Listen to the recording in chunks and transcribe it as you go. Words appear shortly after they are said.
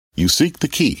You seek the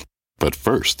key, but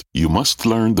first, you must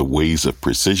learn the ways of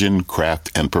precision, craft,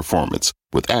 and performance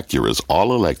with Acura's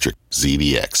all-electric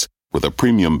ZDX. With a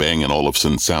premium Bang &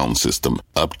 Olufsen sound system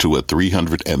up to a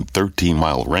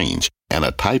 313-mile range and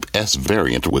a Type S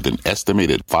variant with an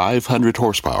estimated 500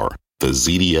 horsepower, the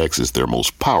ZDX is their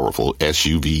most powerful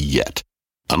SUV yet.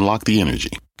 Unlock the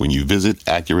energy when you visit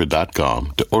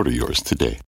Acura.com to order yours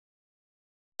today.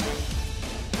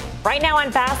 Right now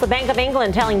on Fast, the Bank of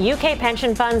England telling UK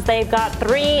pension funds they've got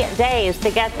 3 days to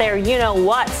get their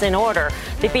you-know-whats in order.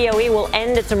 The BOE will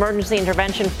end its emergency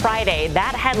intervention Friday.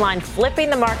 That headline flipping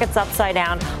the markets upside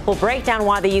down will break down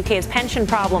why the UK's pension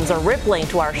problems are rippling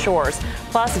to our shores.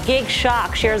 Plus, gig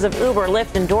shock, shares of Uber,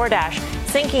 Lyft, and DoorDash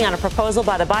sinking on a proposal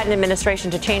by the Biden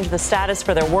administration to change the status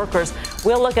for their workers.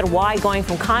 We'll look at why going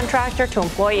from contractor to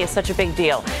employee is such a big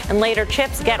deal. And later,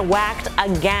 chips get whacked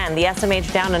again. The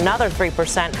SMH down another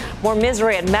 3%. More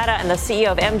misery at Meta, and the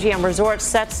CEO of MGM Resorts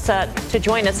sets to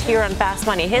join us here on Fast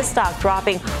Money. His stock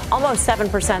dropping almost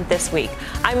 7% this week.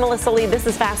 I'm Melissa Lee. This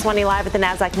is Fast Money live at the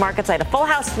NASDAQ market site. A full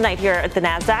house tonight here at the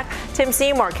NASDAQ. Tim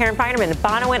Seymour, Karen Finerman,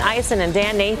 Bonawyn Eison, and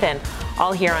Dan Nathan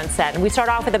all here on set. And we start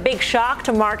off with a big shock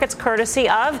to markets courtesy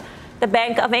of the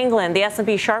Bank of England. The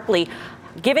S&P sharply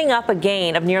giving up a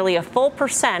gain of nearly a full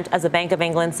 % as the Bank of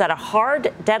England set a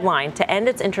hard deadline to end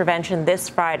its intervention this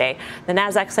Friday. The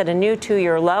Nasdaq set a new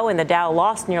 2-year low, and the Dow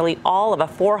lost nearly all of a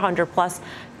 400-plus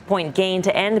point gain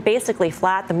to end basically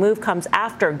flat. The move comes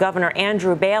after Governor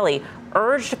Andrew Bailey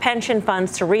urged pension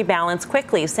funds to rebalance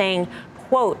quickly, saying,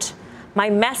 quote, "My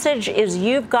message is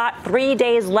you've got 3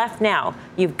 days left now.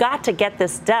 You've got to get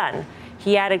this done."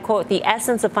 He added, quote, "The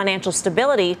essence of financial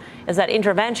stability is that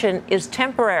intervention is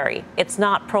temporary. It's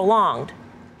not prolonged."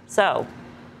 So,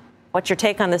 what's your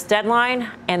take on this deadline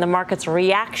and the market's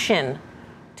reaction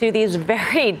to these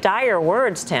very dire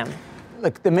words, Tim?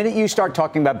 Look, the minute you start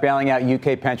talking about bailing out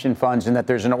UK pension funds and that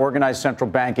there's an organized central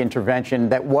bank intervention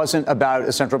that wasn't about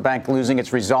a central bank losing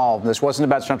its resolve, this wasn't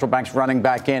about central banks running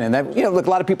back in, and that, look, a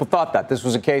lot of people thought that this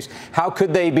was a case. How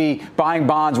could they be buying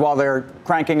bonds while they're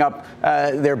cranking up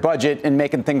their budget and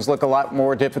making things look a lot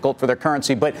more difficult for their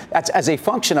currency? But that's as a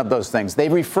function of those things. They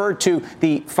referred to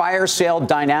the fire sale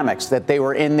dynamics that they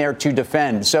were in there to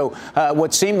defend. So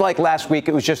what seemed like last week,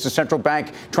 it was just a central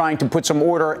bank trying to put some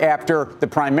order after the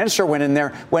prime minister went in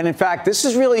there, when in fact this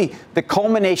is really the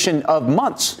culmination of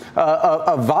months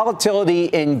of volatility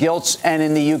in gilts and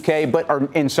in the UK, but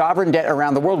in sovereign debt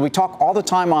around the world. We talk all the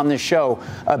time on this show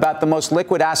about the most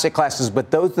liquid asset classes, but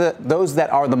those that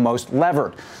are the most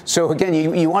levered. So again,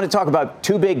 you want to talk about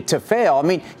too big to fail. I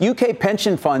mean, UK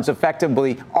pension funds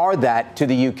effectively are that to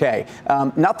the UK.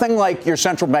 Nothing like your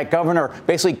central bank governor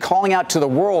basically calling out to the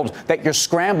world that you're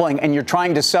scrambling and you're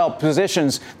trying to sell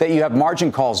positions that you have margin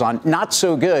calls on. Not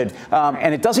so good.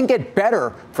 And it doesn't get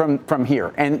better from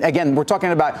here. And again,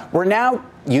 we're now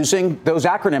using those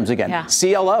acronyms again. Yeah.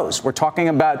 CLOs. We're talking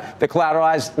about the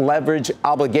collateralized leverage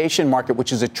obligation market,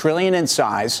 which is $1 trillion in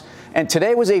size. And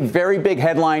today was a very big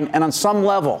headline, and on some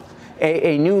level,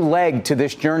 a new leg to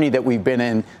this journey that we've been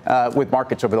in with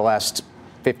markets over the last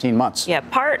 15 months. Yeah,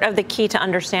 part of the key to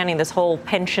understanding this whole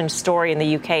pension story in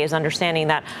the UK is understanding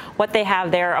that what they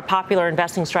have there, a popular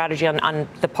investing strategy on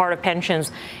the part of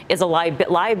pensions, is a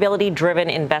liability-driven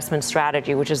investment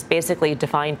strategy, which is basically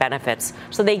defined benefits.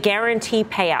 So they guarantee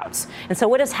payouts. And so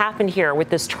what has happened here with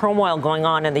this turmoil going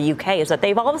on in the UK is that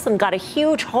they've all of a sudden got a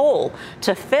huge hole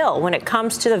to fill when it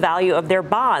comes to the value of their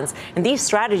bonds. And these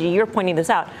strategies, you're pointing this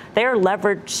out, they're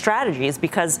leveraged strategies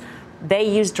because they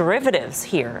use derivatives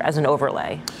here as an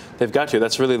overlay. They've got to.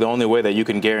 That's really the only way that you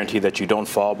can guarantee that you don't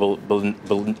fall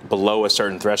below a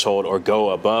certain threshold or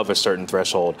go above a certain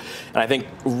threshold. And I think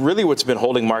really what's been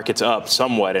holding markets up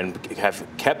somewhat and have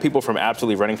kept people from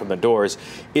absolutely running from the doors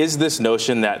is this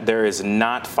notion that there is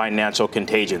not financial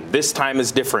contagion. This time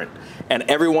is different. And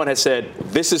everyone has said,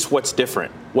 this is what's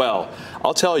different. Well,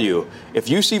 I'll tell you, if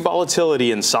you see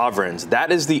volatility in sovereigns,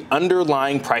 that is the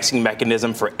underlying pricing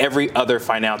mechanism for every other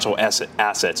financial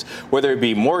assets, whether it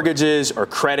be mortgages or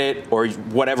credit or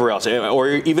whatever else, or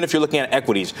even if you're looking at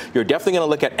equities, you're definitely going to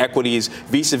look at equities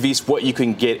vis-a-vis what you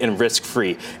can get in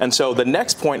risk-free. And so the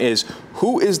next point is,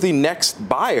 who is the next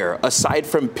buyer aside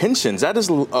from pensions? That is,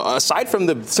 aside from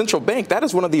the central bank, that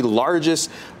is one of the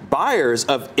largest buyers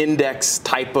of index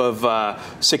type of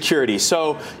security.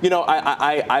 So,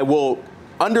 I will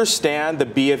understand the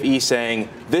BFE saying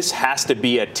this has to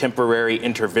be a temporary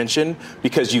intervention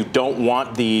because you don't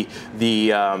want you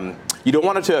don't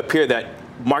want it to appear that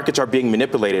markets are being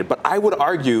manipulated. But I would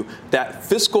argue that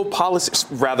fiscal policy,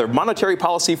 rather monetary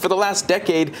policy for the last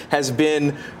decade has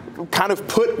been kind of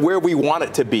put where we want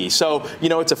it to be. So,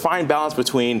 it's a fine balance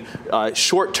between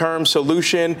short-term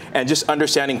solution and just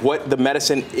understanding what the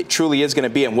medicine it truly is going to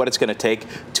be and what it's going to take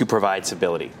to provide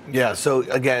stability. Yeah, so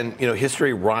again,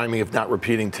 history rhyming, if not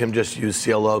repeating. Tim just used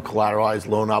CLO, collateralized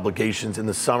loan obligations, in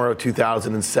the summer of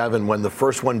 2007 when the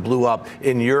first one blew up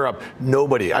in Europe.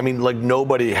 Nobody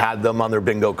had them on their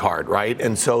bingo card, right?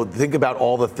 And so think about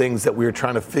all the things that we were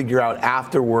trying to figure out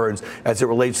afterwards as it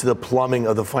relates to the plumbing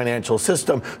of the financial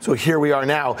system. So here we are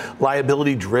now,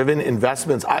 liability-driven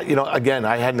investments. Again,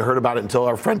 I hadn't heard about it until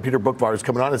our friend Peter Boockvar is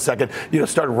coming on in a second,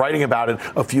 started writing about it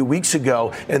a few weeks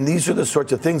ago. And these are the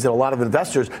sorts of things that a lot of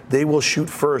investors, they will shoot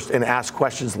first and ask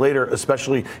questions later,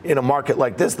 especially in a market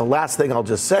like this. The last thing I'll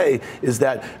just say is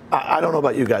that I don't know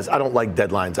about you guys. I don't like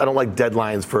deadlines. I don't like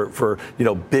deadlines for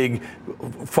big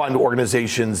fund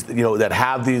organizations, that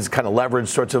have these kind of leverage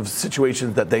sorts of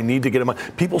situations that they need to get them on.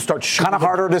 People start shooting. Kind of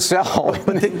harder to sell.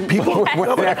 People,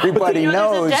 when everybody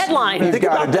knows you've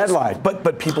got a deadline.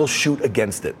 But people shoot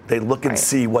against it. They look and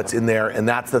see what's in there, and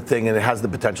that's the thing, and it has the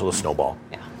potential to snowball.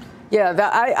 Yeah,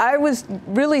 I was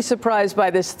really surprised by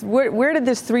this. Where did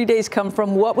this 3 days come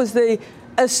from? What was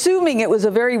assuming it was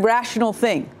a very rational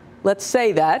thing? Let's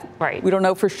say that. Right. We don't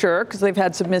know for sure because they've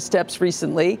had some missteps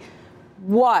recently.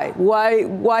 Why?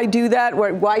 Why do that?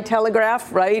 Why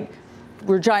telegraph, right?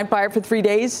 We're a giant buyer for 3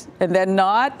 days and then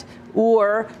not?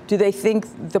 Or do they think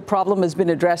the problem has been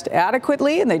addressed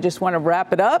adequately and they just want to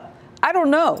wrap it up? I don't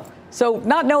know. So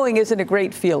not knowing isn't a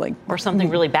great feeling. Or something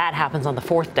really bad happens on the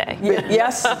fourth day.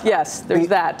 Yes, there's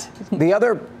that. The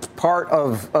other part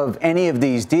of any of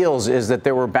these deals is that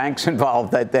there were banks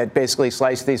involved that basically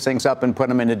sliced these things up and put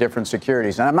them into different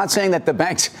securities. And I'm not saying that the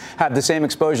banks have the same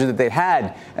exposure that they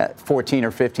had 14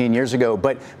 or 15 years ago,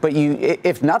 but you,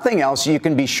 if nothing else, you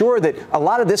can be sure that a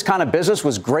lot of this kind of business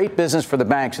was great business for the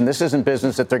banks, and this isn't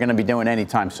business that they're going to be doing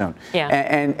anytime soon.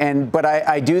 Yeah. But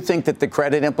I do think that the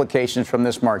credit implications from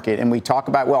this market, and we talk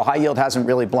about, well, high yield hasn't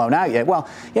really blown out yet. Well,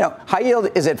 high yield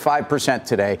is at 5%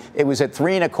 today. It was at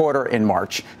 3.25% in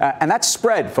March. And that's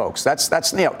spread, folks.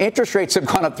 That's interest rates have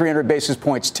gone up 300 basis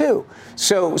points too.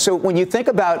 So when you think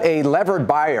about a levered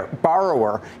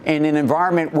borrower in an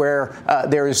environment where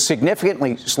there is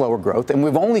significantly slower growth, and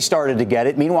we've only started to get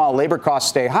it, meanwhile labor costs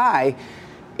stay high,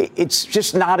 it's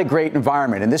just not a great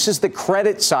environment. And this is the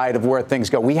credit side of where things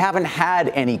go. We haven't had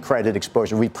any credit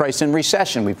exposure. We priced in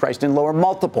recession. We priced in lower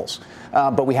multiples.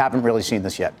 But we haven't really seen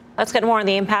this yet. Let's get more on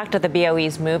the impact of the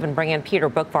BOE's move and bring in Peter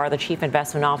Boockvar, the Chief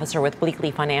Investment Officer with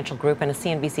Bleakley Financial Group and a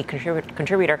CNBC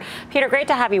contributor. Peter, great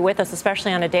to have you with us,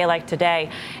 especially on a day like today.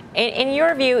 In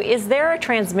your view, is there a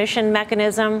transmission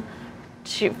mechanism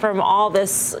from all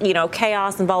this,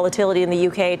 chaos and volatility in the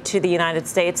UK to the United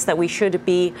States that we should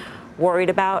be worried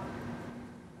about?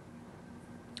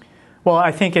 Well,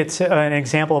 I think it's an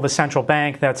example of a central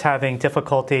bank that's having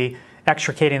difficulty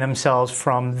extricating themselves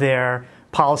from their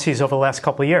policies over the last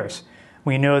couple of years.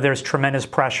 We know there's tremendous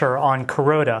pressure on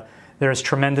Kuroda. There's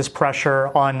tremendous pressure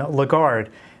on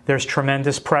Lagarde. There's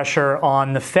tremendous pressure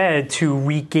on the Fed to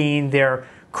regain their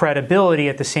credibility,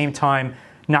 at the same time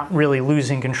not really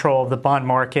losing control of the bond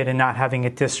market and not having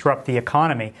it disrupt the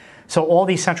economy. So all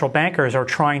these central bankers are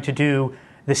trying to do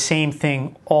the same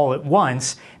thing all at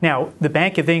once. Now, the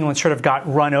Bank of England sort of got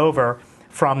run over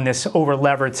from this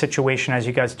over-levered situation, as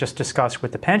you guys just discussed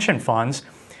with the pension funds.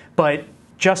 But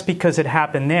just because it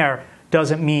happened there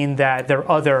doesn't mean that there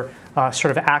are other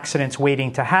sort of accidents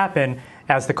waiting to happen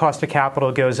as the cost of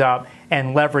capital goes up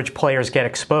and leverage players get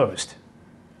exposed.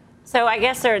 So I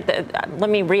guess let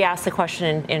me re-ask the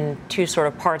question in two sort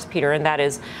of parts, Peter, and that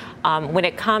is when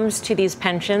it comes to these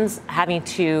pensions having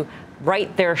to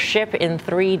right their ship in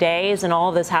 3 days and all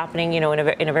of this happening, in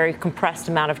a very compressed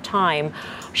amount of time,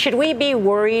 should we be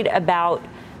worried about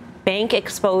bank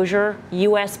exposure,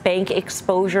 U.S. bank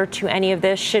exposure to any of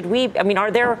this?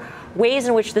 Are there ways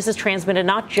in which this is transmitted,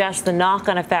 not just the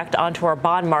knock-on effect onto our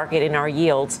bond market and our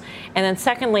yields? And then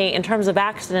secondly, in terms of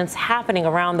accidents happening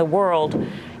around the world,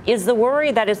 is the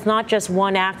worry that it's not just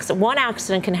one accident? One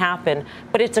accident can happen,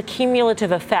 but it's a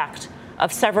cumulative effect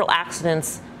of several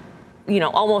accidents,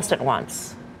 almost at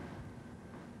once.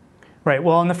 Right.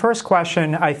 Well, on the first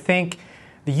question, I think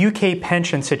the UK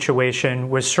pension situation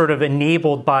was sort of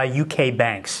enabled by UK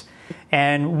banks.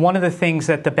 And one of the things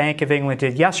that the Bank of England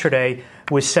did yesterday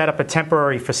was set up a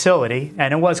temporary facility,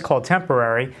 and it was called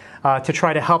temporary, to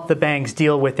try to help the banks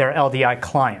deal with their LDI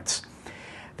clients.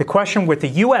 The question with the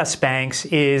U.S. banks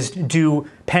is, do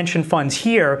pension funds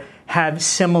here have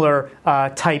similar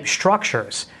type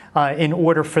structures in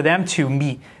order for them to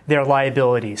meet their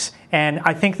liabilities? And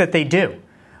I think that they do.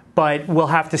 but we'll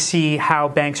have to see how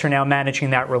banks are now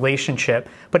managing that relationship.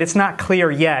 But it's not clear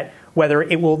yet whether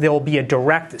there'll be a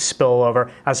direct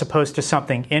spillover as opposed to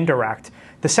something indirect.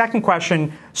 The second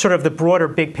question, sort of the broader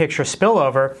big picture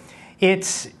spillover,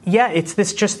 it's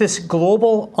this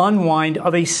global unwind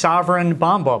of a sovereign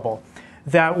bond bubble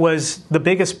that was the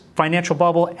biggest financial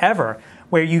bubble ever,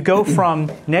 where you go from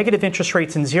negative interest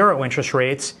rates and zero interest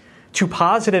rates to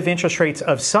positive interest rates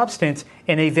of substance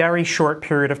in a very short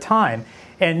period of time.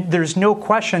 And there's no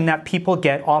question that people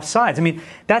get off sides. I mean,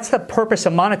 that's the purpose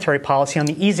of monetary policy on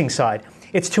the easing side.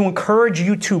 It's to encourage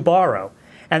you to borrow.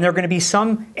 And there are going to be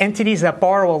some entities that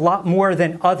borrow a lot more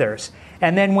than others.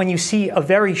 And then when you see a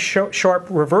very sharp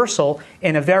reversal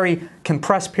in a very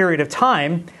compressed period of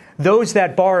time, those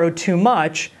that borrowed too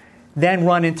much then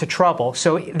run into trouble.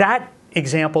 So that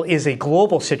example is a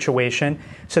global situation.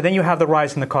 So then you have the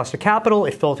rise in the cost of capital.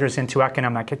 It filters into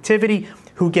economic activity.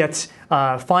 Who gets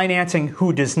financing?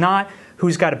 Who does not?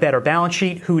 Who's got a better balance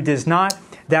sheet? Who does not?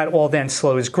 That all then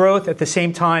slows growth. At the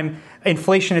same time,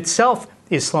 inflation itself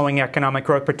is slowing economic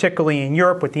growth, particularly in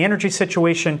Europe with the energy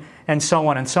situation, and so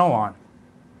on and so on.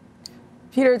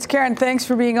 Peter, it's Karen. Thanks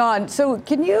for being on. So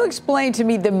can you explain to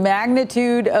me the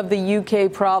magnitude of the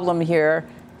UK problem here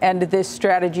and this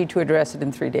strategy to address it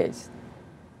in 3 days?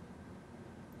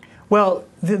 Well,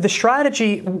 the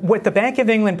strategy, what the Bank of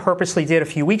England purposely did a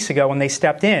few weeks ago when they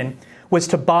stepped in, was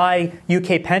to buy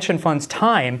UK pension funds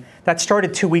time that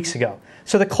started 2 weeks ago.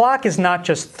 So the clock is not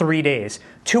just 3 days.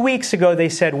 2 weeks ago, they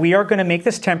said, we are going to make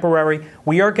this temporary.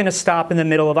 We are going to stop in the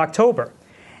middle of October.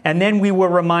 And then we were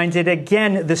reminded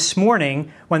again this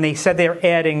morning when they said they're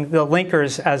adding the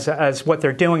linkers as what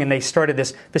they're doing, and they started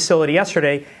this facility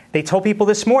yesterday. They told people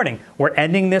this morning, we're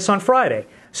ending this on Friday.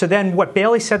 So then what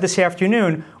Bailey said this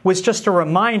afternoon was just a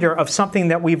reminder of something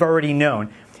that we've already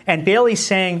known. And Bailey's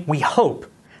saying, we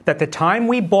hope that the time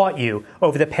we bought you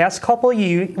over the past couple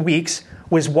of weeks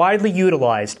was widely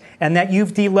utilized and that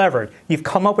you've delevered. You've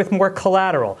come up with more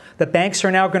collateral. The banks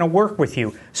are now going to work with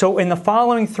you. So in the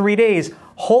following 3 days,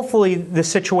 hopefully the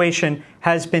situation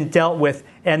has been dealt with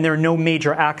and there are no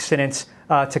major accidents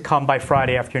to come by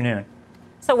Friday afternoon.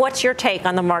 So what's your take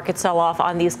on the market sell-off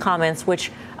on these comments,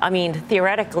 which, I mean,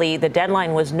 theoretically, the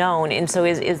deadline was known. And so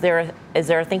is there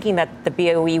a thinking that the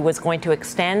BOE was going to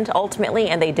extend ultimately,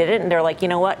 and they didn't? And they're like, you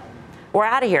know what? We're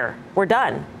out of here. We're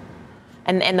done.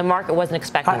 And the market wasn't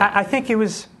expecting that. I think it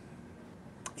was,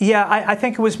 I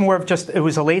think it was more of just, it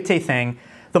was a late day thing.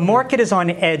 The market is on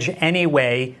edge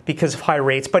anyway because of high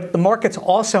rates, but the market's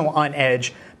also on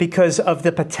edge because of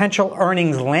the potential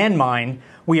earnings landmine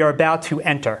we are about to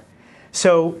enter.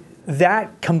 So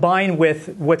that combined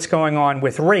with what's going on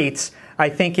with rates, I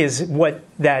think is what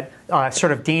that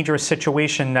sort of dangerous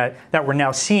situation that we're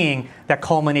now seeing that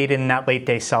culminated in that late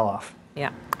day sell-off.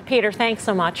 Yeah. Peter, thanks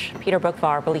so much. Peter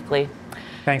Boockvar, Bleakley.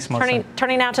 Thanks, Melissa.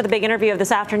 Turning now to the big interview of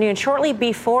this afternoon. Shortly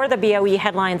before the BOE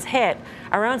headlines hit,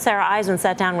 our own Sarah Eisman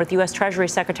sat down with U.S. Treasury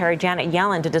Secretary Janet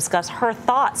Yellen to discuss her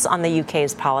thoughts on the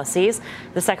UK's policies.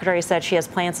 The secretary said she has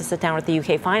plans to sit down with the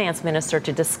UK finance minister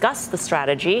to discuss the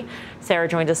strategy. Sarah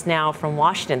joins us now from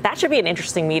Washington. That should be an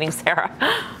interesting meeting, Sarah.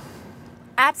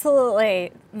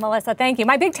 Absolutely, Melissa. Thank you.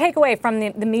 My big takeaway from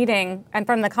the meeting and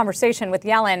from the conversation with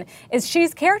Yellen is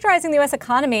she's characterizing the U.S.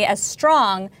 economy as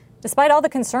strong, despite all the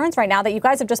concerns right now that you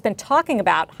guys have just been talking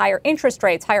about, higher interest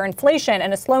rates, higher inflation,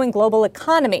 and a slowing global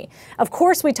economy. Of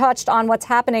course, we touched on what's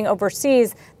happening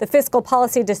overseas, the fiscal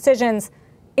policy decisions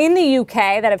in the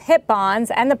UK that have hit bonds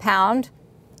and the pound,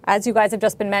 as you guys have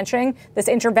just been mentioning, this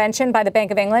intervention by the Bank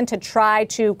of England to try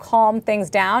to calm things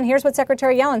down. Here's what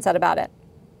Secretary Yellen said about it.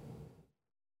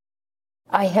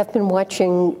 I have been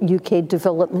watching UK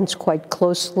developments quite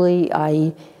closely.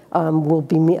 I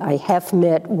have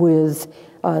met with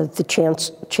the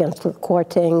Chancellor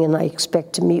Kwarteng, and I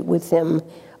expect to meet with him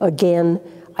again.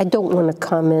 I don't want to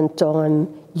comment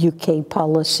on UK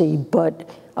policy, but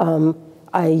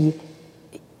I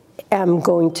am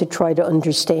going to try to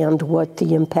understand what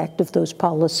the impact of those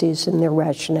policies and their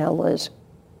rationale is.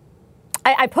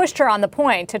 I pushed her on the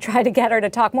point to try to get her to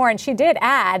talk more, and she did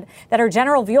add that her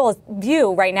general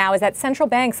view right now is that central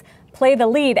banks play the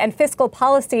lead and fiscal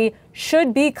policy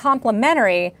should be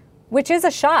complementary, which is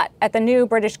a shot at the new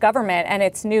British government and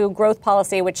its new growth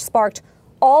policy, which sparked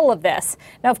all of this.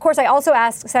 Now, of course, I also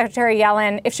asked Secretary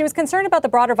Yellen if she was concerned about the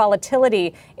broader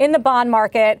volatility in the bond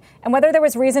market and whether there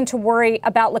was reason to worry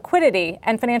about liquidity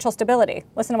and financial stability.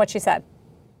 Listen to what she said.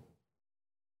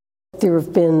 There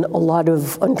have been a lot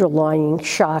of underlying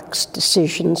shocks,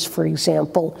 decisions, for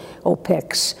example,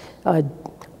 OPEC's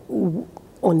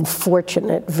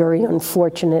unfortunate, very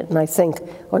unfortunate, and I think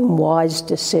unwise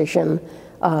decision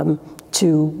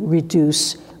to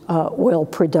reduce oil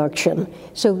production.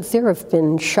 So there have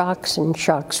been shocks and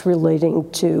shocks relating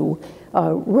to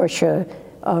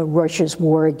Russia's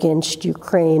war against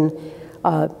Ukraine,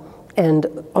 and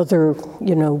other,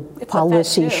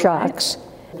 policy shocks.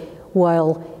 Right?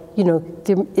 While,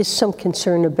 there is some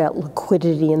concern about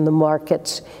liquidity in the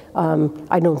markets,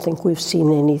 I don't think we've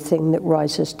seen anything that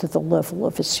rises to the level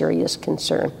of a serious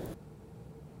concern.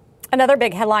 Another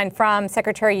big headline from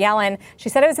Secretary Yellen. She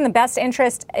said it was in the best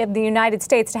interest of the United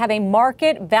States to have a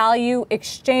market value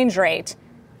exchange rate,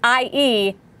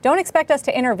 i.e., don't expect us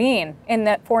to intervene in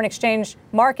the foreign exchange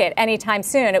market anytime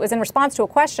soon. It was in response to a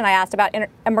question I asked about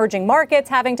emerging markets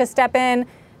having to step in,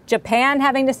 Japan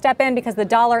having to step in because the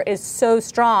dollar is so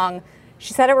strong.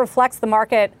 She said it reflects the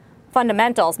market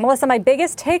fundamentals. Melissa, my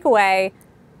biggest takeaway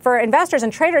for investors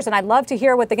and traders, and I'd love to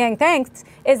hear what the gang thinks,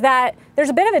 is that there's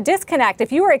a bit of a disconnect.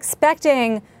 If you were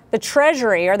expecting the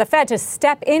Treasury or the Fed to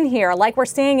step in here like we're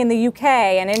seeing in the UK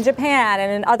and in Japan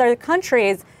and in other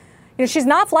countries, she's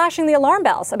not flashing the alarm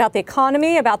bells about the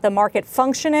economy, about the market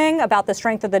functioning, about the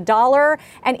strength of the dollar,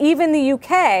 and even the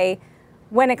UK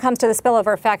when it comes to the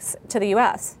spillover effects to the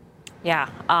U.S. Yeah,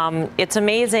 it's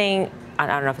amazing. I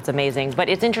don't know if it's amazing, but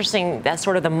it's interesting that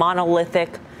sort of the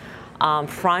monolithic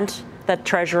front that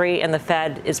Treasury and the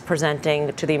Fed is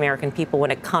presenting to the American people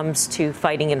when it comes to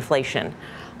fighting inflation.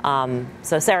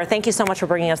 So, Sarah, thank you so much for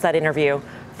bringing us that interview.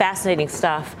 Fascinating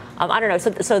stuff. I don't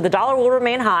know. So the dollar will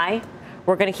remain high.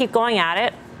 We're going to keep going at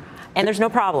it, and there's no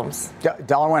problems.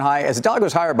 Dollar went high. As the dollar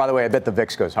goes higher, by the way, I bet the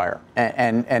VIX goes higher.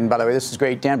 And by the way, this is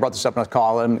great. Dan brought this up in his call.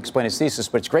 I'll let him explain his thesis,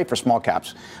 but it's great for small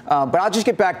caps. But I'll just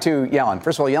get back to Yellen.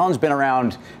 First of all, Yellen's been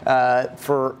around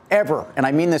forever, and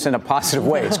I mean this in a positive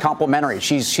way. It's complimentary.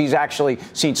 She's actually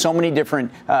seen so many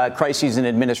different crises and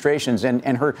administrations,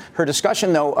 and her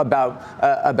discussion, though,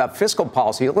 about fiscal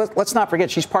policy, let's not forget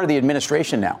she's part of the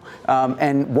administration now.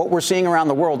 And what we're seeing around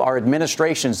the world are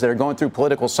administrations that are going through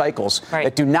political cycles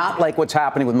that do not like what's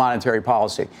happening with monetary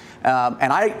policy.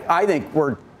 And I think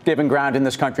we're given ground in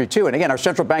this country, too. And again, our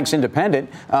central bank's independent,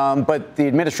 but the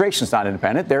administration's not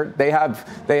independent. They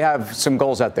have some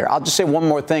goals out there. I'll just say one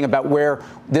more thing about where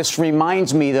this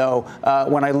reminds me, though,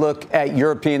 when I look at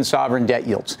European sovereign debt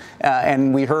yields.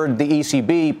 And we heard the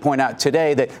ECB point out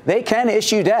today that they can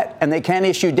issue debt, and they can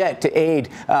issue debt to aid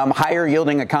higher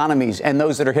yielding economies and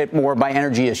those that are hit more by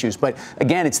energy issues. But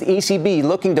again, it's the ECB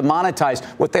looking to monetize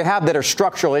what they have that are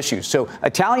structural issues. So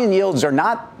Italian yields are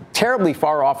not terribly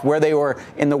far off where they were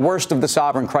in the worst of the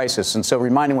sovereign crisis. And so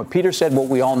reminding what Peter said, what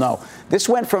we all know, this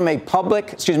went from a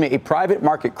private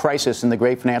market crisis in the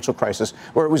great financial crisis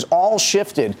where it was all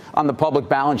shifted on the public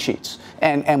balance sheets.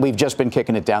 And we've just been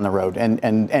kicking it down the road.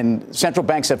 And central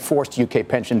banks have forced UK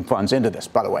pension funds into this,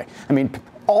 by the way. I mean,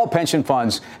 all pension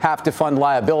funds have to fund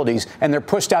liabilities, and they're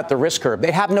pushed out the risk curve.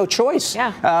 They have no choice.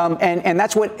 Yeah. And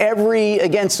that's what every,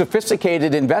 again,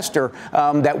 sophisticated investor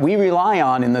that we rely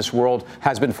on in this world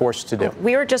has been forced to do.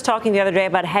 We were just talking the other day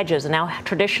about hedges, and now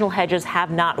traditional hedges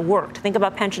have not worked. Think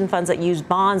about pension funds that use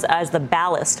bonds as the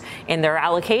ballast in their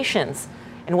allocations.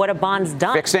 And what have bonds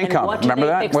done? Fixed income. Remember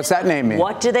that? What's that name mean?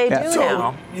 What do they do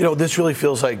now? This really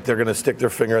feels like they're going to stick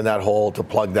their finger in that hole to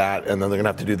plug that, and then they're going to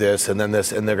have to do this, and then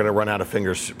this, and they're going to run out of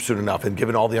fingers soon enough. And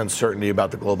given all the uncertainty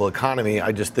about the global economy,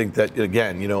 I just think that,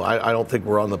 again, I don't think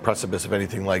we're on the precipice of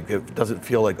anything like, it doesn't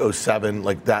feel like 07,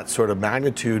 like that sort of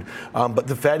magnitude. But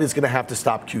the Fed is going to have to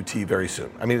stop QT very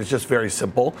soon. I mean, it's just very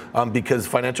simple because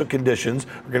financial conditions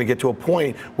are going to get to a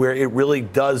point where it really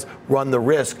does run the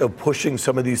risk of pushing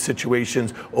some of these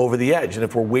situations over the edge. And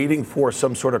if we're waiting for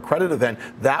some sort of credit event,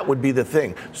 that would be the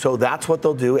thing. So that's what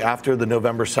they'll do after the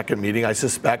November 2nd meeting, I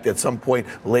suspect, at some point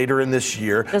later in this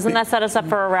year. Doesn't that set us up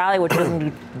for a rally, which is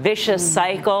a vicious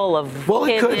cycle of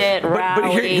pivot,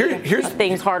 rally, here's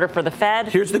things harder for the Fed?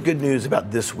 Here's the good news about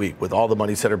this week. With all the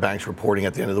money center banks reporting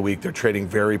at the end of the week, they're trading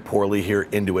very poorly here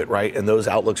into it, right? And those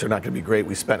outlooks are not going to be great.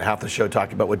 We spent half the show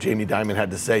talking about what Jamie Dimon had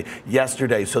to say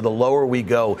yesterday. So the lower we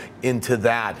go into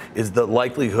that is the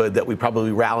likelihood that we probably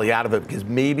rally out of it, because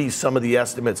maybe some of the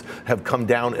estimates have come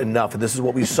down enough. And this is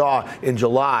what we saw in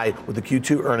July with the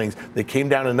Q2 earnings. They came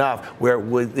down enough where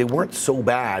they weren't so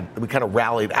bad that we kind of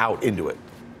rallied out into it.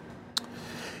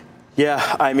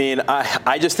 Yeah, I mean,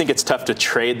 I just think it's tough to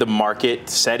trade the market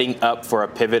setting up for a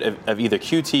pivot of either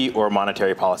QT or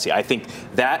monetary policy. I think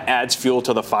that adds fuel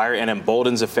to the fire and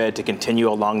emboldens the Fed to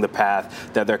continue along the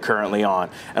path that they're currently on.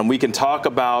 And we can talk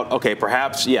about, okay,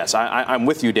 perhaps, yes, I'm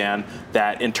with you, Dan,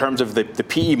 that in terms of the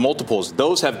PE multiples,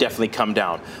 those have definitely come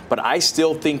down. But I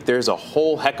still think there's a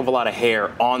whole heck of a lot of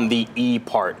hair on the E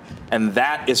part. And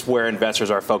that is where investors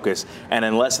are focused. And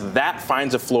unless that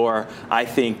finds a floor, I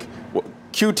think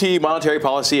QT, monetary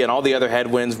policy, and all the other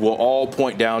headwinds will all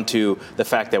point down to the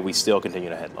fact that we still continue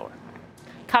to head lower.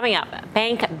 Coming up,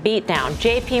 bank beatdown.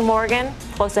 JP Morgan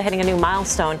close to hitting a new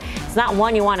milestone. It's not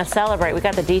one you want to celebrate. We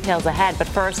got the details ahead. But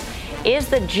first, is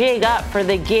the jig up for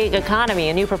the gig economy?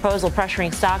 A new proposal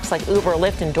pressuring stocks like Uber,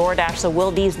 Lyft, and DoorDash. So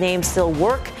will these names still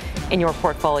work in your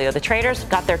portfolio? The traders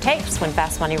got their takes when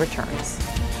Fast Money returns.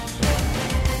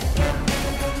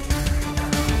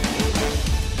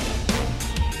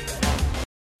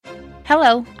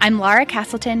 Hello, I'm Laura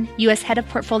Castleton, U.S. Head of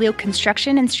Portfolio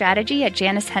Construction and Strategy at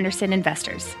Janus Henderson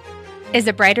Investors. Is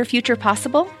a brighter future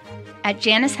possible? At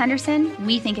Janus Henderson,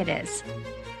 we think it is.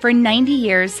 For 90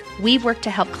 years, we've worked to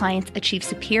help clients achieve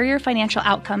superior financial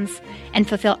outcomes and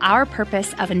fulfill our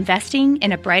purpose of investing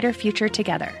in a brighter future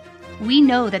together. We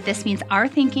know that this means our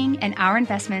thinking and our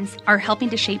investments are helping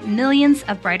to shape millions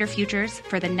of brighter futures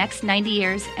for the next 90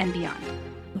 years and beyond.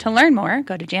 To learn more,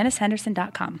 go to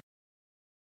janushenderson.com.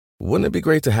 Wouldn't it be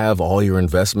great to have all your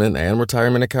investment and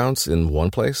retirement accounts in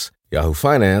one place? Yahoo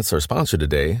Finance, our sponsor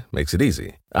today, makes it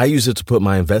easy. I use it to put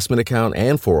my investment account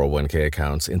and 401k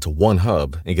accounts into one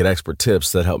hub and get expert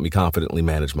tips that help me confidently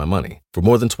manage my money. For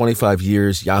more than 25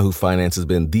 years, Yahoo Finance has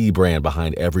been the brand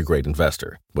behind every great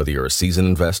investor. Whether you're a seasoned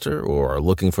investor or are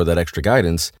looking for that extra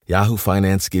guidance, Yahoo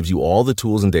Finance gives you all the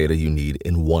tools and data you need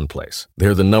in one place.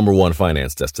 They're the #1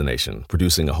 finance destination,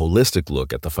 producing a holistic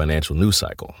look at the financial news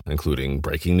cycle, including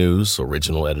breaking news,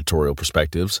 original editorial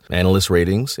perspectives, analyst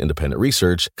ratings, independent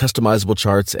research, customizable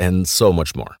charts, and so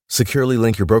much more. Securely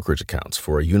link your brokerage accounts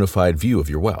for a unified view of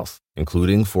your wealth,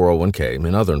 including 401k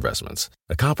and other investments.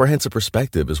 A comprehensive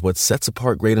perspective is what sets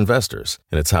apart great investors,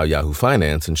 and it's how Yahoo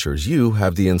Finance ensures you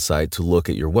have the insight to look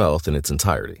at your wealth in its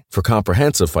entirety. For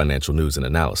comprehensive financial news and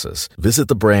analysis, visit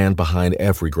the brand behind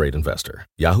every great investor,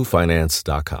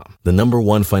 yahoofinance.com, the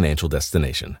 #1 financial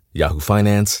destination,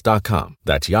 yahoofinance.com.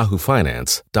 That's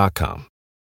yahoofinance.com.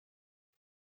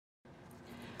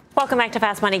 Welcome back to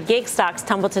Fast Money. Gig stocks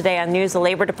tumbled today on news the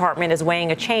Labor Department is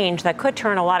weighing a change that could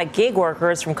turn a lot of gig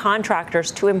workers from contractors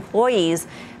to employees,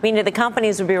 meaning the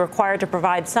companies would be required to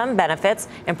provide some benefits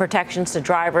and protections to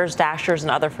drivers, dashers, and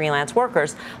other freelance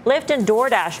workers. Lyft and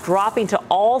DoorDash dropping to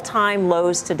all-time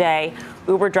lows today.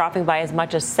 Uber dropping by as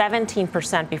much as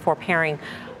 17% before paring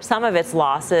some of its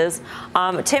losses.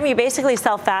 Tim, you basically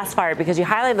sell Fast Fire because you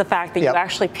highlighted the fact that you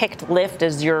actually picked Lyft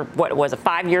as your, what was a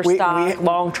 5-year stock,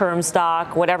 long-term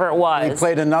stock, whatever it was. We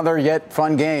played another yet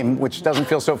fun game, which doesn't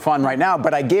feel so fun right now,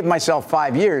 but I gave myself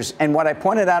 5 years. And what I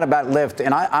pointed out about Lyft,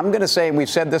 and I'm going to say, and we've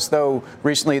said this, though,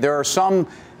 recently, there are some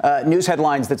news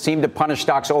headlines that seem to punish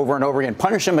stocks over and over again.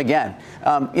 Punish them again.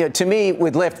 To me,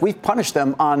 with Lyft, we've punished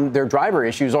them on their driver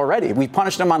issues already. We've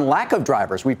punished them on lack of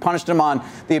drivers. We've punished them on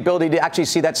the ability to actually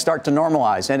see that start to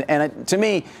normalize. And to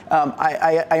me,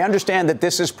 I understand that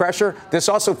this is pressure. This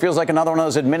also feels like another one of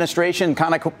those administration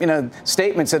kind of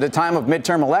statements at a time of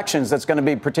midterm elections that's going to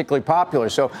be particularly popular.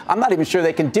 So I'm not even sure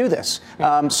they can do this.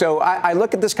 So I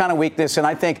look at this kind of weakness, and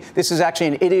I think this is actually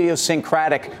an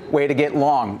idiosyncratic way to get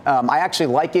long. I actually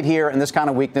like it here, and this kind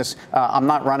of weakness, I'm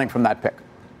not running from that pick.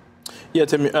 Yeah,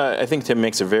 Tim, I think Tim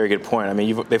makes a very good point. I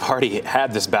mean, they've already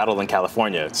had this battle in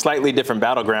California. Slightly different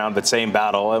battleground, but same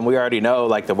battle. And we already know,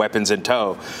 like, the weapons in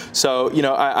tow. So,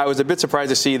 I was a bit surprised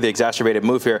to see the exacerbated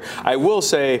move here. I will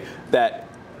say that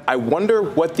I wonder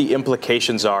what the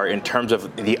implications are in terms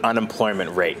of the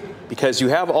unemployment rate. Because you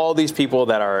have all these people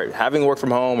that are having work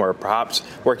from home or perhaps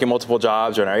working multiple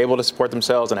jobs and are able to support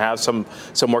themselves and have some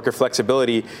worker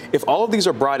flexibility. If all of these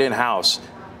are brought in-house,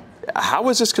 how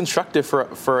is this constructive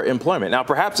for employment? Now,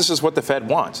 perhaps this is what the Fed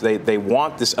wants. They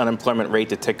want this unemployment rate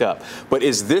to tick up. But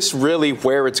is this really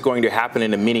where it's going to happen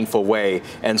in a meaningful way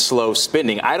and slow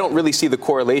spending? I don't really see the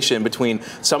correlation between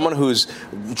someone who's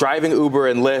driving Uber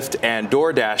and Lyft and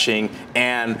DoorDashing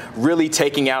and really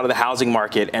taking out of the housing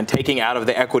market and taking out of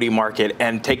the equity market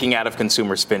and taking out of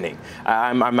consumer spending.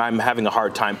 I'm having a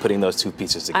hard time putting those two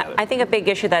pieces together. I think a big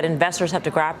issue that investors have to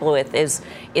grapple with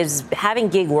is having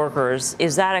gig workers.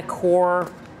 Is that a core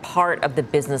part of the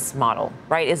business model,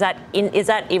 right? Is that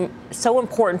so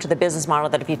important to the business model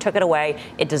that if you took it away,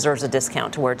 it deserves a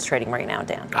discount to where it's trading right now,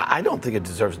 Dan? I don't think it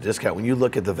deserves a discount. When you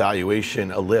look at the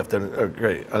valuation of Lyft,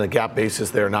 on a GAAP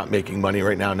basis, they're not making money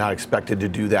right now, not expected to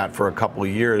do that for a couple of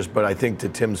years. But I think to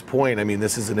Tim's point, I mean,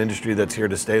 this is an industry that's here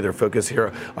to stay. They're focused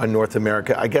here on North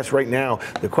America. I guess right now,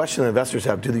 the question that investors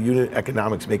have, do the unit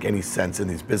economics make any sense in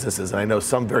these businesses? And I know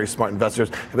some very smart investors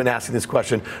have been asking this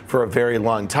question for a very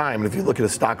long time. And if you look at a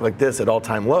stock back like this at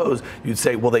all-time lows, you'd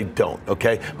say, well, they don't,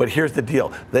 okay? But here's the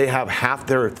deal. They have half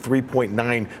their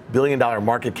 $3.9 billion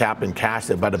market cap in cash.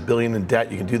 They have about $1 billion in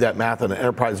debt. You can do that math on the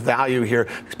enterprise value here,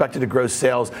 expected to grow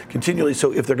sales continually.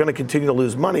 So if they're going to continue to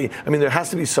lose money, I mean, there has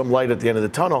to be some light at the end of the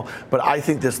tunnel. But I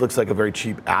think this looks like a very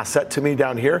cheap asset to me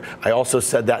down here. I also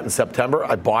said that in September.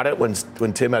 I bought it when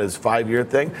Tim had his 5-year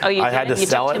thing. Oh, you I had to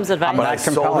sell it, but I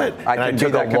sold it, and I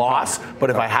took a loss. But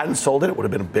if I hadn't sold it, it would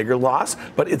have been a bigger loss.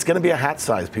 But it's going to be a hat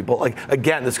size, people. Like,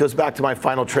 again, this goes back to my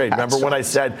final trade. Remember when I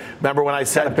said,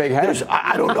 big head.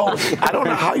 I don't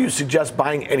know how you suggest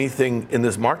buying anything in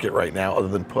this market right now other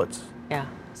than puts. Yeah.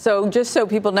 So just so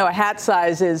people know, a hat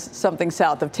size is something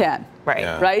south of 10. Right.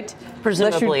 Yeah. Right?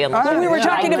 Presumably. We were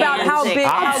talking about how big,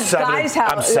 I'm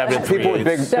 7 people with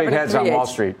big heads on Wall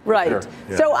Street. Right. Sure.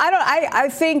 Yeah. So I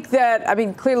think that, I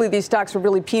mean, clearly these stocks were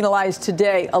really penalized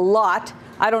today a lot.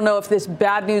 I don't know if this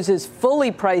bad news is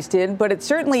fully priced in, but it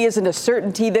certainly isn't a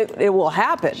certainty that it will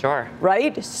happen. Sure.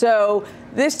 Right? So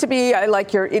this, to me, I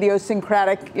like your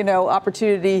idiosyncratic,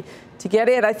 opportunity to get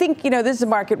in. I think, this is a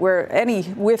market where any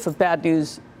whiff of bad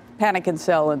news, panic and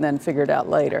sell and then figure it out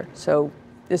later. So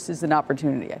this is an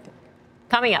opportunity, I think.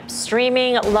 Coming up,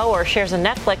 streaming lower, shares of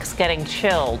Netflix getting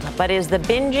chilled. But is the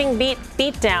binging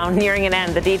beatdown nearing an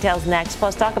end? The details next.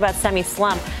 Plus, talk about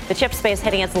semi-slump. The chip space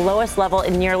hitting its lowest level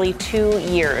in nearly 2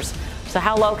 years. So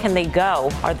how low can they go?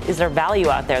 Is there value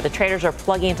out there? The traders are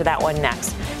plugging into that one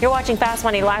next. You're watching Fast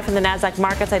Money live from the NASDAQ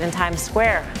market site in Times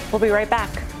Square. We'll be right back.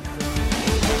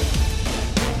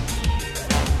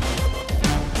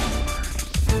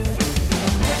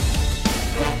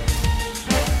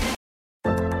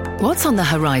 What's on the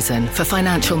horizon for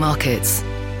financial markets?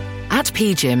 At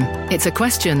PGIM, it's a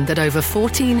question that over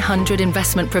 1,400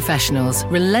 investment professionals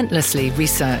relentlessly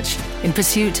research in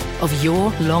pursuit of your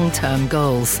long-term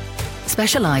goals.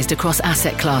 Specialized across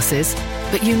asset classes,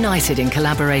 but united in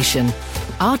collaboration,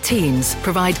 our teams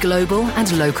provide global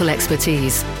and local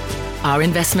expertise. Our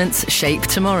investments shape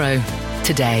tomorrow,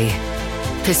 today.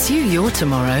 Pursue your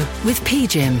tomorrow with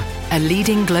PGIM, a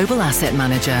leading global asset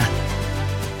manager.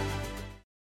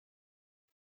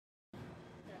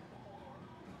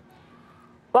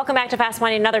 Welcome back to Fast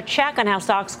Money. Another check on how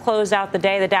stocks closed out the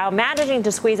day. The Dow managing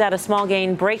to squeeze out a small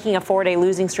gain, breaking a 4-day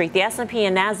losing streak. The S&P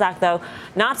and NASDAQ, though,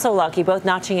 not so lucky, both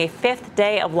notching a 5th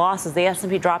day of losses. The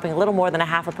S&P dropping a little more than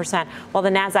 0.5%, while the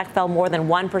NASDAQ fell more than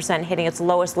 1%, hitting its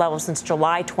lowest level since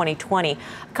July 2020. A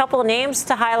couple of names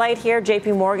to highlight here.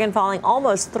 JP Morgan falling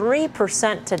almost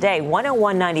 3% today,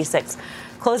 101.96.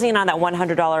 Closing in on that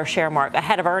 $100 share mark.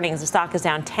 Ahead of earnings, the stock is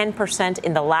down 10%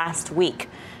 in the last week.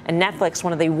 And Netflix,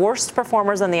 one of the worst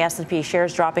performers on the S&P,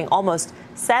 shares dropping almost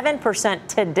 7%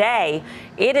 today.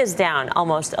 It is down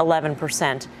almost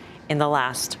 11% in the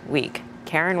last week.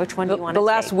 Karen, which one do you want to take? The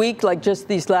last week, like just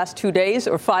these last 2 days,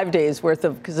 or 5 days worth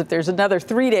of, because if there's another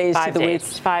 3 days to the week.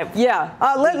 5 Yeah.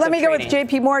 Let me go with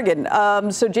JP Morgan.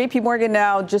 So JP Morgan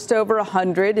now just over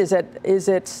 100 is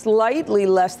at slightly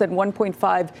less than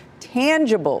 1.5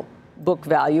 tangible book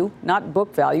value, not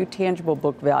book value, tangible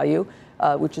book value,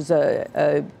 which is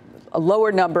a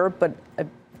lower number, but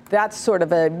that's sort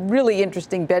of a really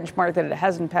interesting benchmark that it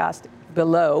hasn't passed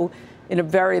below in a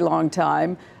very long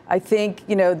time. I think,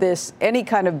 any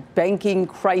kind of banking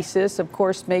crisis, of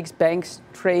course, makes banks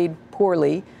trade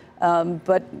poorly.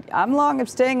 But I'm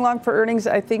staying long for earnings,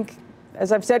 I think,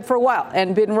 as I've said for a while,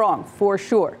 and been wrong for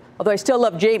sure. Although I still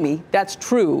love Jamie, that's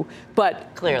true.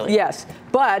 But clearly, yes.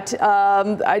 But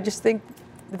I just think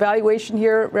the valuation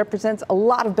here represents a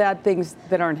lot of bad things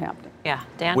that aren't happening. Yeah,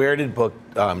 Dan? Where did book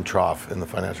trough in the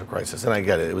financial crisis? And I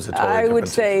get it. It was a totally I different would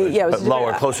say, situation. yeah, it was but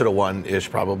lower, closer to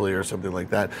 1-ish probably, or something like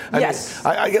that. Yes.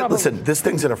 I get, listen, this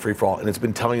thing's in a free fall, and it's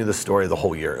been telling you the story the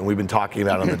whole year, and we've been talking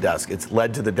about it on the desk. It's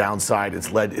led to the downside.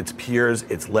 It's led its peers.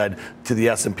 It's led to the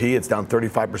S&P. It's down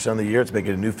 35% of the year. It's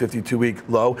making a new 52-week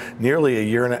low, nearly a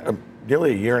year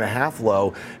and a half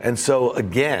low. And so,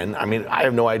 again, I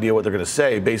have no idea what they're going to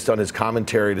say based on his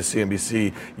commentary to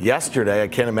CNBC yesterday. I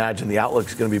can't imagine the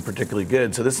outlook's going to be particularly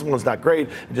good. So this one's not great.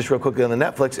 And just real quickly on the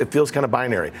Netflix, it feels kind of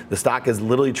binary. The stock has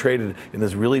literally traded in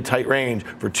this really tight range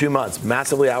for 2 months,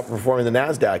 massively outperforming the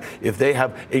NASDAQ. If they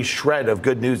have a shred of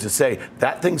good news to say,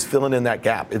 that thing's filling in that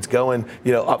gap. It's going,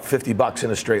 up $50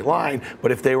 in a straight line.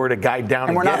 But if they were to guide down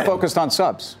and we're not focused on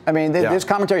subs. This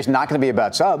commentary is not going to be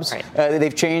about subs. Right.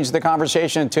 They've changed the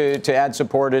conversation to ad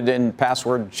supported and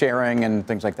password sharing and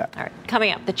things like that. All right.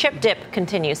 Coming up, the chip dip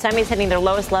continues. Semis hitting their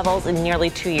lowest levels in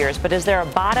nearly 2 years. But is there a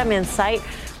bottom in sight?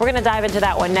 We're going to dive into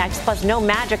that one next. Plus, no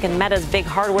magic in Meta's big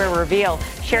hardware reveal.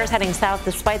 Shares heading south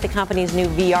despite the company's new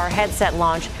VR headset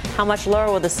launch. How much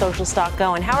lower will the social stock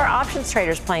go? And how are options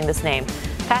traders playing this name?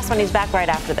 Fast Money's back right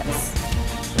after this.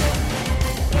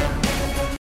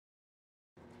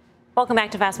 Welcome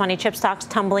back to Fast Money. Chip stocks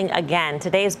tumbling again.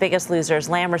 Today's biggest losers,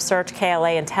 Lam Research,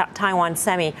 KLA, and Taiwan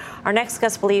Semi. Our next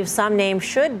guest believes some names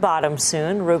should bottom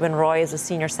soon. Ruben Roy is a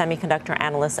senior semiconductor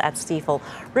analyst at Stifel.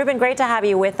 Ruben, great to have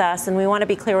you with us. And we want to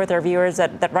be clear with our viewers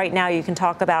that right now you can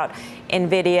talk about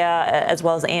NVIDIA as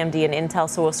well as AMD and Intel.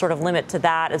 So we'll sort of limit to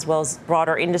that as well as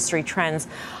broader industry trends.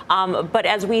 But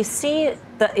as we see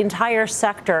the entire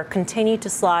sector continue to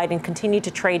slide and continue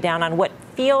to trade down on what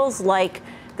feels like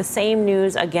the same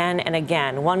news again and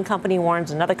again. One company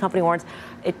warns, another company warns.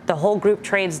 The whole group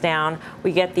trades down.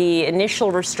 We get the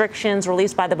initial restrictions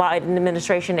released by the Biden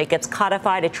administration. It gets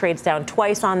codified. It trades down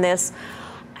twice on this.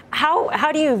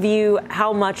 How do you view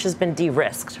how much has been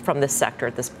de-risked from this sector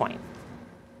at this point?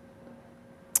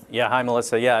 Yeah, hi,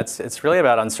 Melissa. Yeah, it's really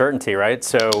about uncertainty, right?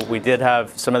 So we did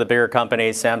have some of the bigger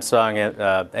companies, Samsung,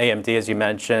 AMD, as you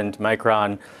mentioned,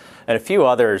 Micron, and a few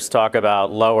others talk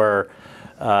about lower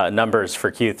numbers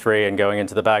for Q3 and going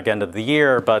into the back end of the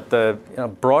year, but the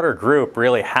broader group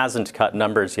really hasn't cut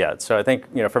numbers yet. So I think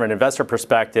from an investor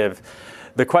perspective,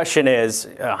 the question is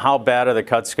how bad are the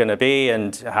cuts going to be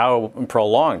and how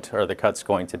prolonged are the cuts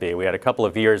going to be? We had a couple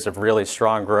of years of really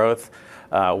strong growth,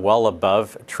 well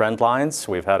above trend lines.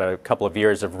 We've had a couple of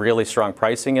years of really strong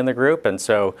pricing in the group, and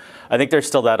so I think there's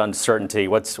still that uncertainty.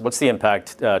 What's the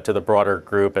impact to the broader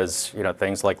group as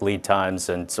things like lead times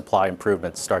and supply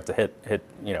improvements start to hit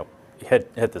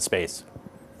the space?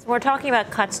 So we're talking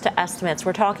about cuts to estimates.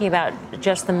 We're talking about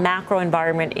just the macro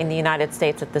environment in the United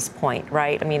States at this point,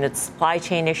 right? I mean, it's supply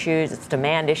chain issues, it's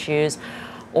demand issues,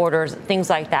 orders, things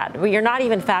like that. But you're not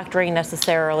even factoring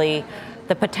necessarily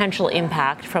the potential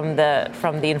impact from the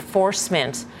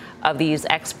enforcement of these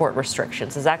export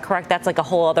restrictions. Is that correct? That's like a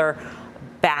whole other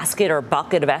basket or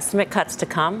bucket of estimate cuts to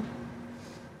come?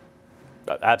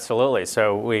 Absolutely.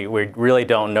 So we really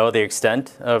don't know the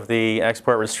extent of the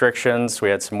export restrictions. We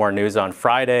had some more news on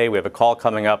Friday. We have a call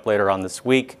coming up later on this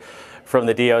week from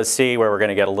the DOC where we're going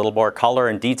to get a little more color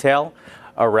and detail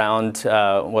around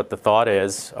what the thought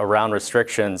is around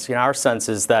restrictions. Our sense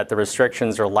is that the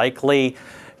restrictions are likely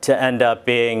to end up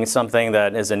being something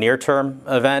that is a near-term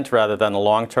event rather than a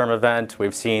long-term event.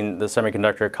 We've seen the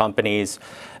semiconductor companies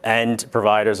and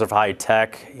providers of high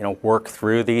tech, work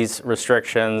through these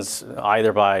restrictions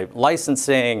either by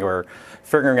licensing or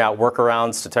figuring out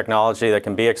workarounds to technology that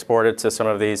can be exported to some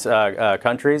of these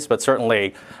countries. But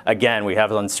certainly, again, we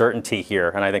have uncertainty here,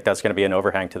 and I think that's going to be an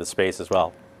overhang to the space as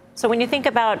well. So when you think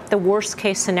about the worst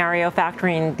case scenario,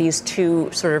 factoring these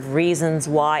two sort of reasons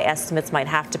why estimates might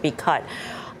have to be cut,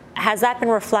 has that been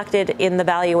reflected in the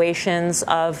valuations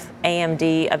of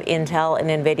AMD, of Intel, and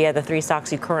NVIDIA, the three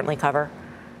stocks you currently cover?